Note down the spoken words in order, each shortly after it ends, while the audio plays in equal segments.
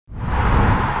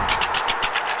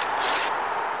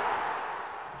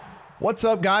What's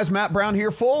up, guys? Matt Brown here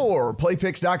for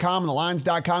playpicks.com and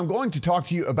thelines.com. Going to talk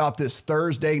to you about this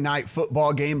Thursday night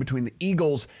football game between the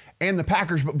Eagles and the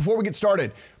Packers. But before we get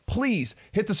started, please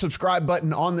hit the subscribe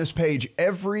button on this page.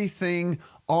 Everything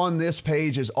on this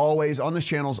page is always, on this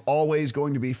channel is always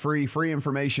going to be free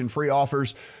information, free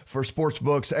offers for sports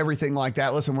books, everything like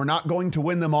that. Listen, we're not going to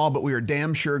win them all, but we are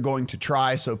damn sure going to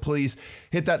try. So please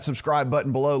hit that subscribe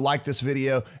button below, like this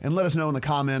video, and let us know in the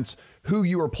comments who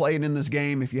you are playing in this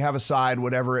game. If you have a side,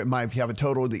 whatever it might, if you have a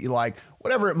total that you like,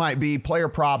 whatever it might be, player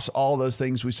props, all those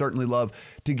things, we certainly love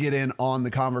to get in on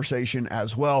the conversation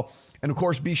as well. And of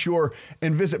course, be sure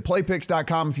and visit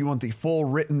playpicks.com if you want the full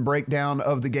written breakdown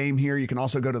of the game here. You can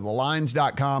also go to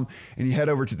thelines.com and you head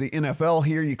over to the NFL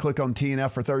here. You click on TNF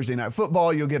for Thursday Night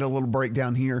Football. You'll get a little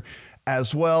breakdown here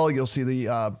as well. You'll see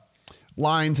the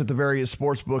lines at the various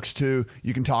sports books too.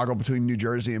 You can toggle between New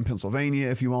Jersey and Pennsylvania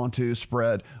if you want to,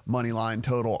 spread, money line,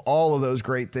 total, all of those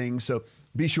great things. So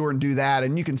be sure and do that.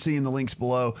 And you can see in the links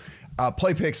below,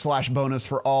 PlayPicks/bonus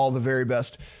for all the very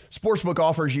best sportsbook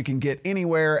offers you can get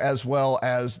anywhere, as well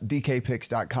as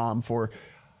dkpicks.com for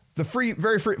the free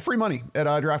money at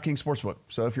DraftKings Sportsbook.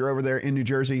 So if you're over there in New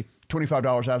Jersey,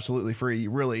 $25 absolutely free. You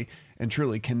really and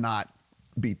truly cannot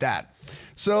beat that.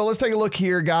 So let's take a look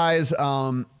here, guys.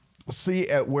 See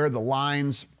at where the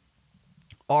lines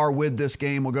are with this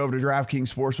game. We'll go over to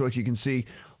DraftKings Sportsbook. You can see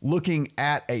looking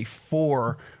at a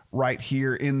 4 right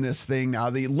here in this thing. Now,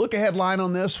 the look ahead line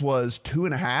on this was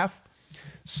 2.5.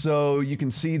 So you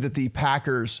can see that the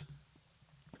Packers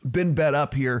been bet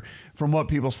up here from what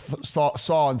people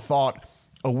saw and thought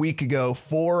a week ago.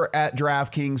 4 at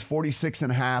DraftKings,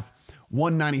 46.5,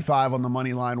 195 on the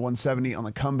money line, 170 on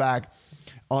the comeback.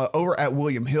 Over at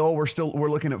William Hill, we're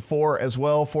looking at 4 as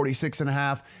well,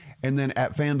 46.5, and then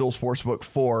at FanDuel Sportsbook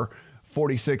 4,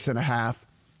 46.5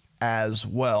 as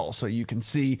well. So you can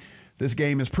see this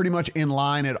game is pretty much in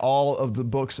line at all of the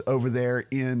books over there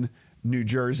in New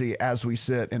Jersey as we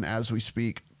sit and as we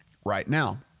speak right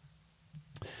now.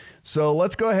 So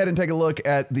let's go ahead and take a look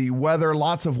at the weather.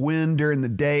 Lots of wind during the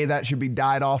day. That should be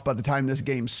died off by the time this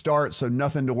game starts, so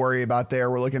nothing to worry about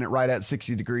there. We're looking at right at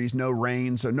 60 degrees, no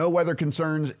rain, so no weather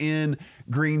concerns in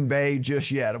Green Bay just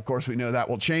yet. Of course, we know that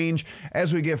will change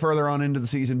as we get further on into the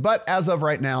season, but as of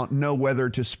right now, no weather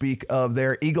to speak of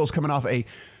there. Eagles coming off a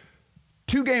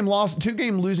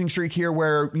two-game losing streak here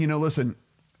where, listen,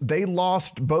 they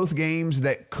lost both games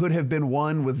that could have been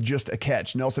won with just a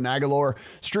catch. Nelson Aguilar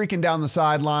streaking down the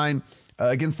sideline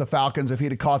against the Falcons. If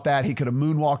he'd have caught that, he could have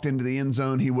moonwalked into the end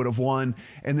zone. He would have won.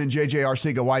 And then J.J.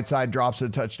 Arcega-Whiteside drops a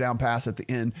touchdown pass at the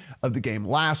end of the game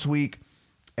last week.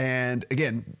 And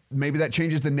again, maybe that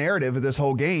changes the narrative of this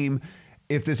whole game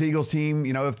if this Eagles team,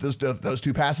 if those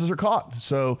two passes are caught.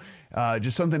 So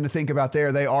just something to think about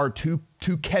there. They are two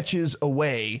catches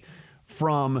away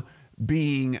from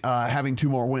being having 2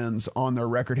 more wins on their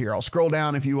record here. I'll scroll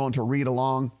down if you want to read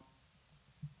along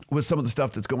with some of the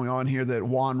stuff that's going on here that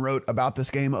Juan wrote about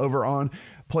this game over on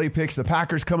Play Picks. The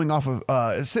Packers coming off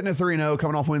of sitting at 3-0,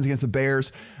 coming off wins against the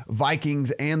Bears,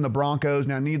 Vikings, and the Broncos.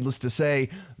 Now, needless to say,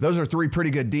 those are 3 pretty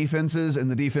good defenses,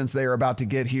 and the defense they are about to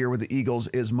get here with the Eagles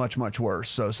is much, much worse.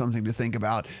 So something to think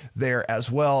about there as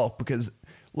well, because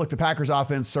look, the Packers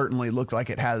offense certainly looked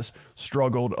like it has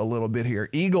struggled a little bit here.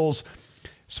 Eagles,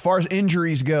 as far as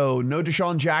injuries go, no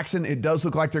Deshaun Jackson. It does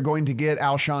look like they're going to get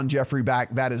Alshon Jeffrey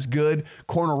back. That is good.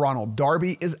 Corner Ronald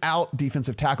Darby is out.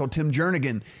 Defensive tackle Tim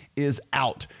Jernigan is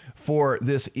out for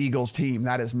this Eagles team.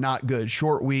 That is not good.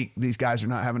 Short week. These guys are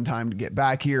not having time to get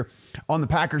back here. On the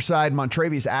Packers side,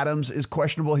 Montravius Adams is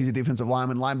questionable. He's a defensive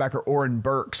lineman. Linebacker Oren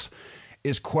Burks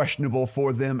is questionable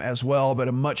for them as well, but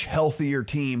a much healthier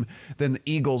team than the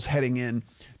Eagles heading in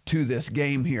to this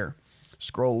game here.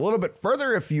 Scroll a little bit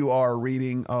further if you are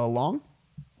reading along.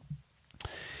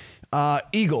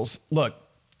 Eagles, look,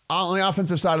 on the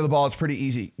offensive side of the ball, it's pretty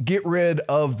easy. Get rid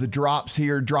of the drops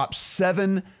here. Dropped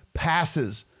 7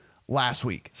 passes last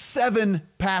week. 7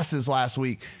 passes last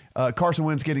week. Carson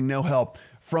Wentz getting no help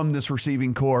from this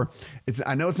receiving core.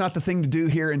 I know it's not the thing to do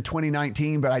here in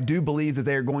 2019, but I do believe that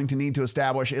they're going to need to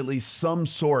establish at least some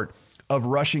sort of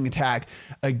rushing attack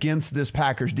against this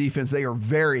Packers defense. They are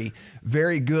very,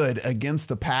 very good against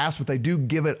the pass, but they do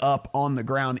give it up on the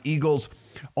ground. Eagles,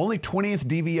 only 20th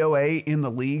DVOA in the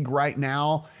league right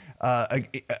now.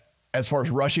 As far as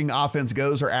rushing offense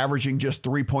goes, are averaging just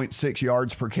 3.6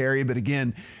 yards per carry. But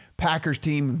again, Packers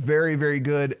team, very, very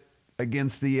good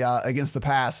against the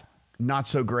pass, not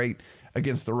so great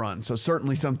against the run. So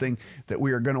certainly something that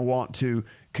we are going to want to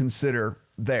consider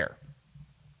there.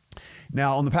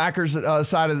 Now, on the Packers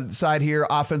side here,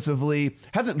 offensively,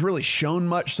 hasn't really shown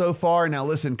much so far. Now,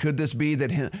 listen, could this be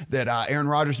that Aaron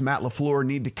Rodgers and Matt LaFleur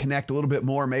need to connect a little bit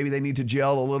more? Maybe they need to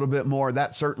gel a little bit more.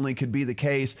 That certainly could be the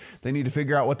case. They need to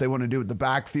figure out what they want to do with the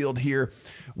backfield here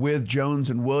with Jones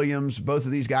and Williams. Both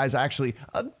of these guys actually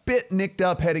a bit nicked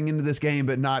up heading into this game,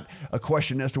 but not a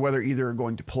question as to whether either are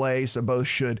going to play. So both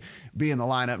should be in the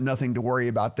lineup. Nothing to worry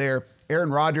about there. Aaron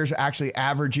Rodgers actually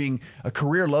averaging a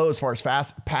career low as far as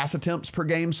fast pass attempts per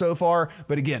game so far.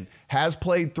 But again, has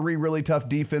played 3 really tough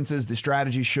defenses. The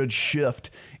strategy should shift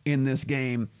in this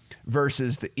game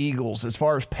versus the Eagles. As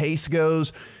far as pace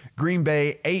goes, Green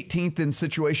Bay 18th in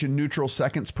situation neutral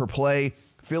seconds per play.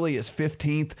 Philly is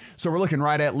 15th. So we're looking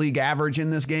right at league average in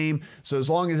this game. So as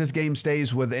long as this game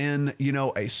stays within,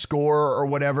 a score or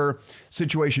whatever,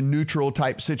 situation neutral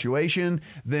type situation,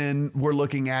 then we're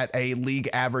looking at a league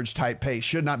average type pace.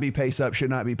 Should not be pace up,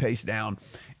 should not be pace down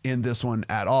in this one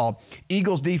at all.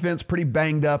 Eagles defense pretty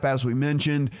banged up, as we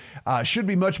mentioned. Should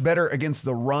be much better against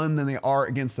the run than they are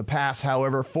against the pass.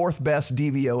 However, 4th best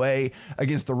DVOA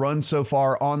against the run so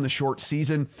far on the short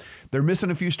season. They're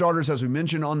missing a few starters, as we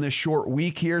mentioned, on this short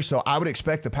week here. So I would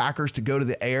expect the Packers to go to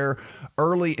the air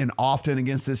early and often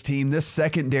against this team. This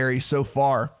secondary so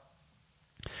far,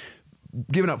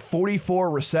 giving up 44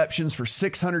 receptions for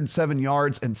 607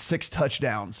 yards and 6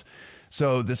 touchdowns.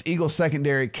 So this Eagles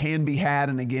secondary can be had,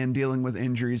 and again, dealing with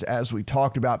injuries as we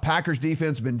talked about. Packers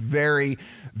defense been very,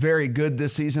 very good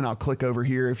this season. I'll click over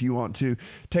here if you want to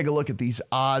take a look at these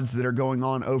odds that are going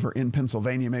on over in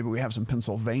Pennsylvania. Maybe we have some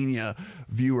Pennsylvania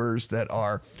viewers that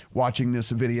are watching this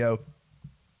video.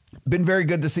 Been very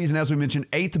good this season, as we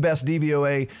mentioned. 8th best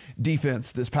DVOA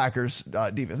defense, this Packers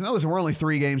defense. Now, listen, we're only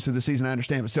 3 games through the season, I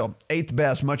understand, but still, 8th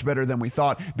best, much better than we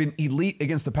thought. Been elite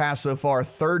against the pass so far,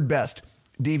 3rd best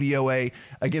DVOA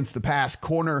against the pass.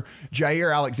 Corner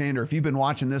Jair Alexander, if you've been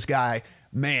watching this guy,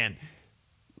 man,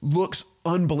 looks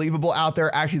unbelievable out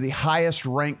there. Actually, the highest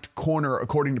ranked corner,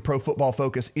 according to Pro Football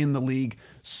Focus, in the league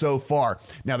so far.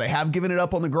 Now, they have given it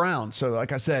up on the ground. So,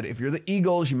 like I said, if you're the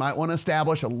Eagles, you might want to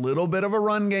establish a little bit of a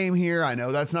run game here. I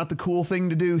know that's not the cool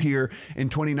thing to do here in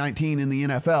 2019 in the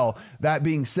NFL. That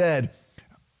being said,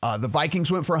 the Vikings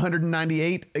went for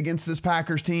 198 against this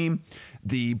Packers team.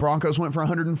 The Broncos went for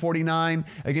 149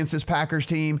 against this Packers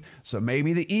team. So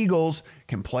maybe the Eagles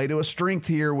can play to a strength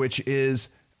here, which is,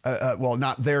 well,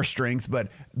 not their strength, but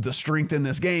the strength in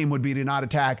this game would be to not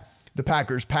attack the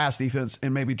Packers' pass defense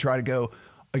and maybe try to go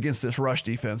against this rush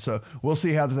defense. So we'll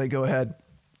see how they go ahead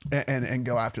and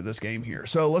go after this game here.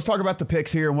 So let's talk about the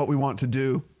picks here and what we want to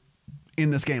do in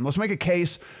this game. Let's make a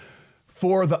case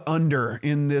for the under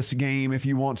in this game if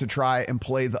you want to try and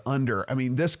play the under. I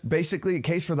mean, this basically, a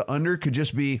case for the under could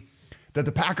just be that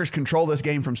the Packers control this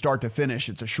game from start to finish.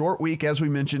 It's a short week, as we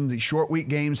mentioned. The short week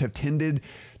games have tended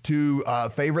to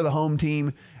favor the home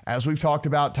team, as we've talked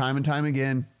about time and time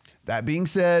again. That being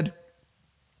said,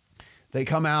 they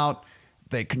come out,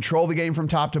 they control the game from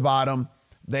top to bottom.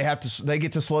 They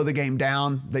get to slow the game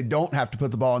down. They don't have to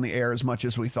put the ball in the air as much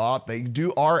as we thought. They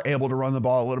are able to run the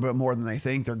ball a little bit more than they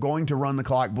think. They're going to run the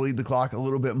clock, bleed the clock a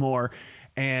little bit more.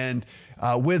 And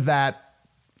with that,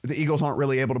 the Eagles aren't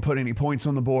really able to put any points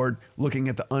on the board. Looking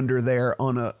at the under there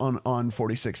on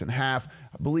 46.5. I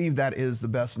believe that is the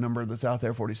best number that's out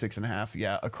there, 46.5.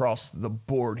 Yeah, across the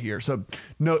board here. So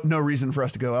no reason for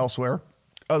us to go elsewhere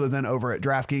other than over at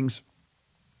DraftKings.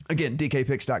 Again,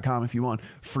 dkpicks.com if you want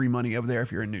free money over there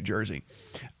if you're in New Jersey.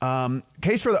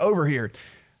 Case for the over here.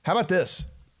 How about this?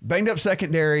 Banged up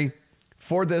secondary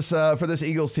for this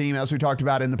Eagles team, as we talked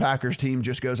about, in the Packers team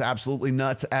just goes absolutely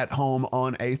nuts at home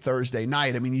on a Thursday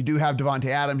night. I mean, you do have Devontae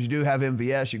Adams, you do have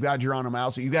MVS, you've got Geronimo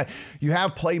Allison, you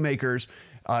have playmakers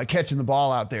catching the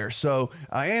ball out there. So,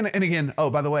 and again, oh,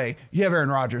 by the way, you have Aaron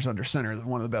Rodgers under center,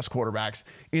 one of the best quarterbacks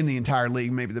in the entire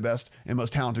league, maybe the best and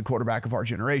most talented quarterback of our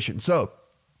generation. So,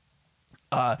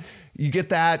 you get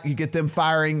that, you get them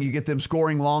firing, you get them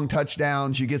scoring long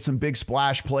touchdowns, you get some big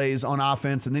splash plays on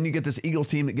offense, and then you get this Eagles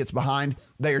team that gets behind.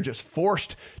 They are just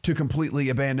forced to completely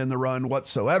abandon the run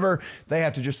whatsoever. They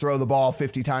have to just throw the ball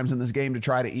 50 times in this game to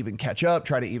try to even catch up,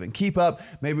 try to even keep up.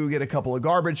 Maybe we get a couple of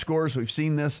garbage scores. We've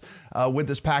seen this with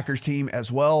this Packers team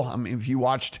as well. I mean, if you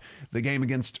watched the game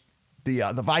against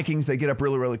the Vikings, they get up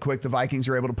really, really quick. The Vikings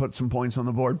are able to put some points on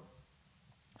the board.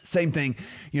 Same thing,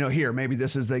 here, maybe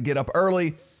this is they get up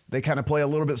early. They kind of play a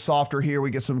little bit softer here.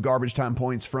 We get some garbage time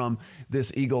points from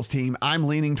this Eagles team. I'm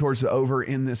leaning towards the over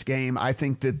in this game. I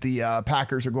think that the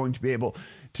Packers are going to be able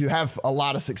to have a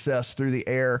lot of success through the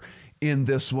air in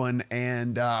this one.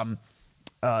 And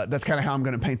that's kind of how I'm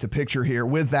going to paint the picture here.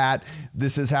 With that,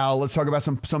 this is how, let's talk about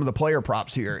some of the player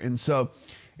props here. And so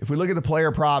if we look at the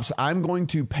player props, I'm going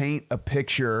to paint a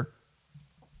picture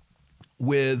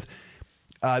with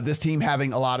this team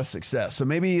having a lot of success. So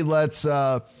maybe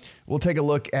we'll take a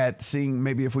look at seeing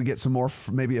maybe if we get some more,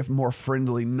 maybe a more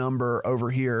friendly number over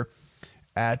here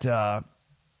at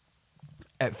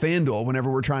FanDuel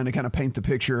whenever we're trying to kind of paint the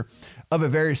picture of a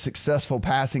very successful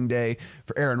passing day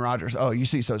for Aaron Rodgers. Oh, you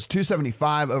see, so it's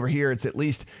 275 over here. It's at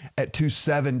least at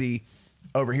 270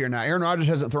 over here. Now, Aaron Rodgers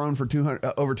hasn't thrown for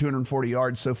over 240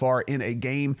 yards so far in a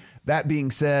game. That being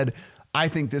said, I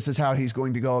think this is how he's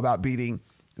going to go about beating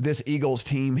this Eagles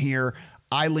team here.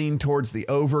 I lean towards the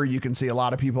over. You can see a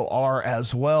lot of people are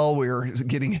as well. We're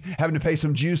having to pay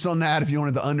some juice on that. If you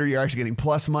wanted the under, you're actually getting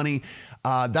plus money.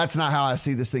 That's not how I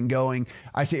see this thing going.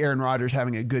 I see Aaron Rodgers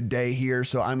having a good day here,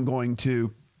 so I'm going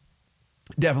to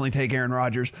definitely take Aaron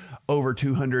Rodgers over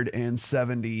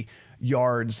 270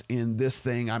 yards in this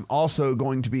thing. I'm also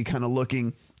going to be kind of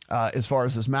looking as far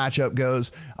as this matchup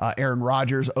goes, Aaron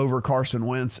Rodgers over Carson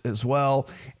Wentz as well.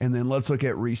 And then let's look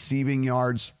at receiving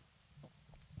yards.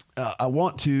 I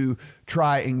want to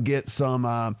try and get some,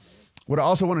 what I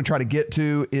also want to try to get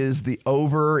to is the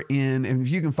over in, and if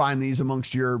you can find these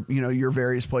amongst your, your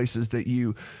various places that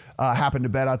you happen to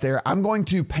bet out there, I'm going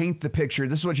to paint the picture.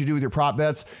 This is what you do with your prop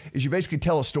bets is you basically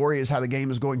tell a story as how the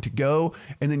game is going to go.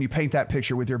 And then you paint that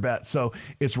picture with your bet. So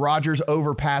it's Rodgers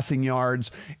over passing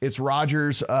yards. It's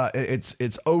Rodgers.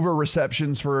 It's over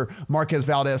receptions for Marquez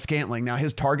Valdez-Scantling. Now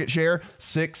his target share,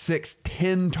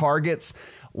 10 targets.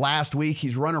 Last week,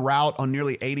 he's run a route on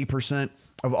nearly 80%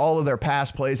 of all of their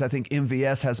pass plays. I think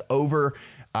MVS has over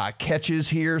catches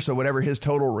here. So whatever his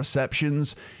total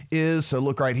receptions is. So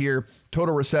look right here,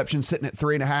 total receptions sitting at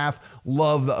 3.5.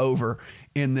 Love the over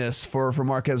in this for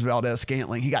Marquez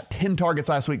Valdez-Scantling. He got 10 targets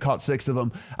last week, caught 6 of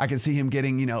them. I can see him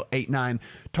getting, 8, 9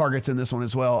 targets in this one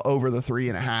as well, over the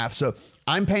 3.5. So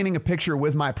I'm painting a picture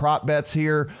with my prop bets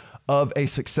here of a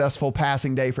successful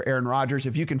passing day for Aaron Rodgers.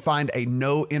 If you can find a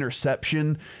no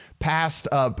interception pass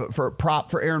for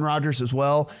prop for Aaron Rodgers as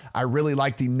well, I really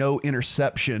like the no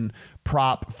interception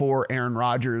prop for Aaron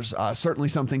Rodgers. Certainly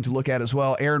something to look at as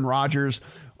well. Aaron Rodgers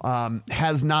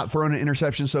has not thrown an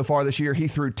interception so far this year. He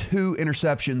threw 2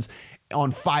 interceptions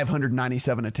on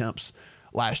 597 attempts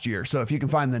last year. So if you can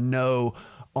find the no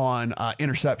on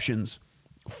interceptions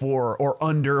for, or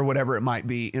under, whatever it might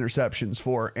be, interceptions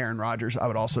for Aaron Rodgers, I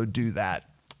would also do that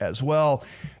as well.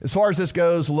 As far as this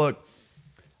goes, look,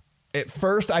 at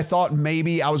first I thought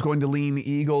maybe I was going to lean the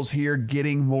Eagles here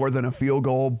getting more than a field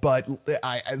goal, but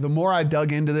the more I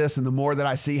dug into this and the more that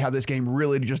I see how this game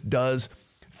really just does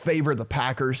favor the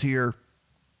Packers here,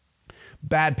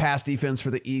 bad pass defense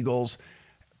for the Eagles,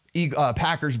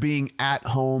 Packers being at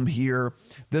home here.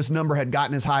 This number had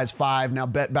gotten as high as 5, now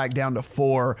bet back down to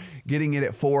 4. Getting it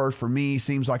at 4 for me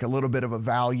seems like a little bit of a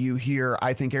value here.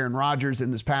 I think Aaron Rodgers in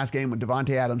this past game with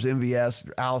Devontae Adams, MVS,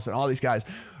 Allison, all these guys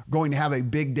going to have a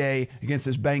big day against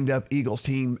this banged up Eagles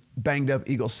team, banged up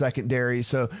Eagles secondary.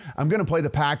 So I'm going to play the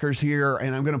Packers here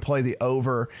and I'm going to play the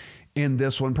over in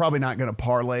this one. Probably not going to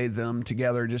parlay them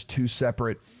together, just 2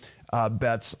 separate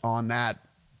bets on that.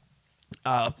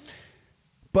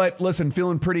 But listen,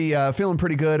 feeling pretty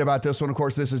good about this one. Of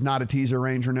course, this is not a teaser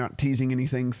range. We're not teasing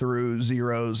anything through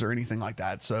zeros or anything like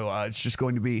that. So it's just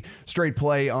going to be straight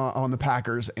play on the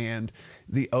Packers and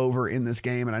the over in this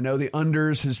game. And I know the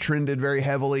unders has trended very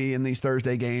heavily in these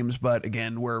Thursday games, but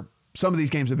again, some of these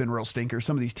games have been real stinkers.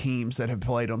 Some of these teams that have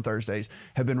played on Thursdays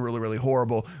have been really, really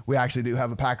horrible. We actually do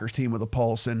have a Packers team with a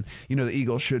pulse, and the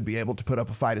Eagles should be able to put up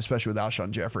a fight, especially with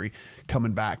Alshon Jeffrey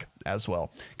coming back as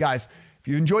well. Guys, if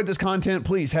you enjoyed this content,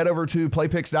 please head over to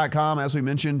playpicks.com. As we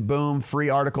mentioned, boom, free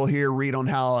article here. Read on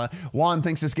how Juan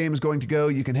thinks this game is going to go.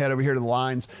 You can head over here to the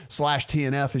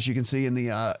lines/TNF, as you can see in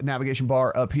the navigation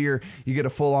bar up here. You get a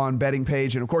full-on betting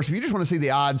page. And, of course, if you just want to see the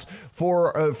odds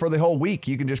for the whole week,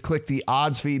 you can just click the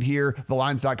odds feed here,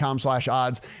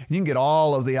 thelines.com/odds. And you can get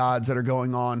all of the odds that are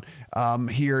going on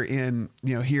here in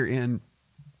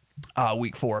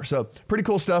week 4. So pretty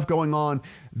cool stuff going on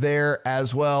there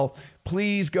as well.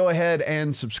 Please go ahead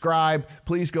and subscribe.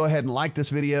 Please go ahead and like this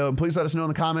video. And please let us know in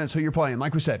the comments who you're playing.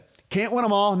 Like we said, can't win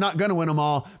them all, not going to win them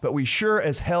all, but we sure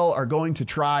as hell are going to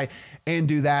try and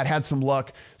do that. Had some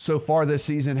luck so far this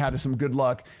season, had some good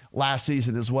luck last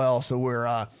season as well. So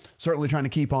we're certainly trying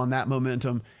to keep on that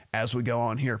momentum as we go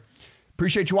on here.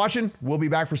 Appreciate you watching. We'll be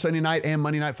back for Sunday night and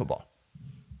Monday Night Football.